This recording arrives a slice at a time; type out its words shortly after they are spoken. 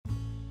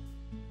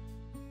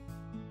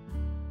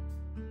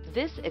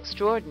This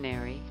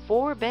extraordinary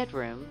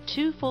 4-bedroom,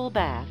 2 full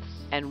baths,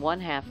 and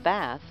 1/2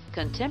 bath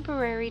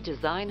contemporary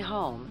design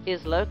home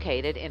is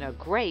located in a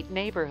great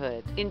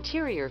neighborhood.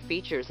 Interior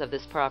features of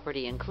this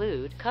property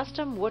include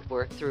custom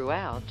woodwork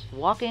throughout,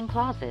 walk-in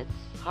closets,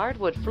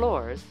 hardwood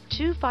floors,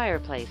 2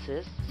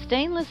 fireplaces,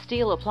 stainless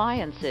steel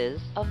appliances,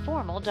 a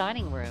formal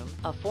dining room,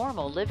 a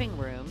formal living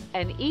room,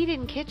 an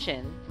eat-in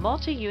kitchen,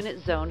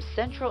 multi-unit zone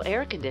central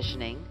air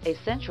conditioning, a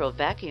central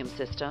vacuum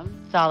system,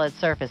 solid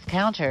surface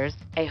counters,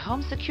 a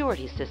home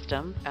security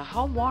system, a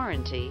home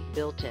warranty,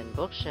 built-in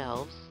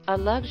bookshelves, a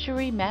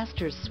luxury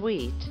master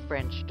suite,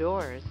 French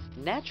doors,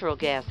 natural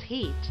gas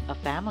heat, a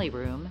family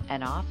room,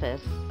 an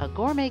office, a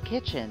gourmet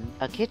kitchen,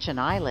 a kitchen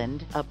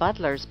island, a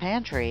butler's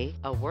pantry,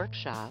 a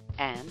workshop,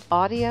 and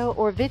audio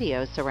or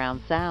video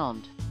surround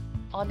sound.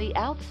 On the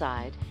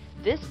outside,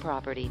 this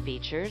property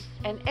features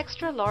an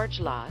extra large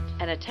lot,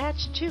 an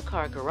attached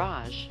 2-car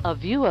garage, a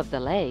view of the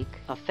lake,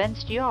 a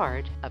fenced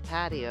yard, a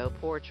patio,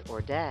 porch, or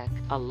deck,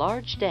 a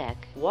large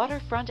deck,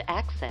 waterfront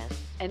access,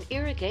 an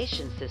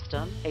irrigation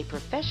system, a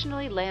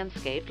professionally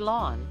landscaped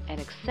lawn, an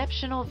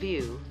exceptional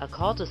view, a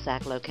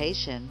cul-de-sac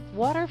location,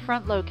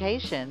 waterfront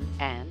location,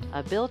 and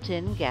a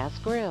built-in gas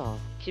grill.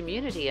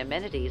 Community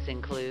amenities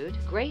include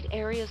great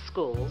area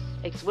schools,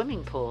 a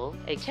swimming pool,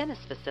 a tennis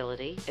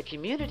facility, a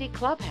community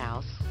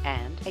clubhouse,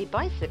 and a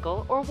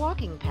bicycle or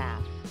walking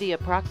path. The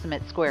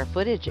approximate square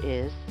footage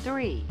is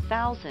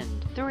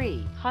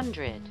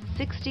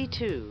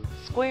 3,362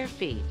 square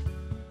feet.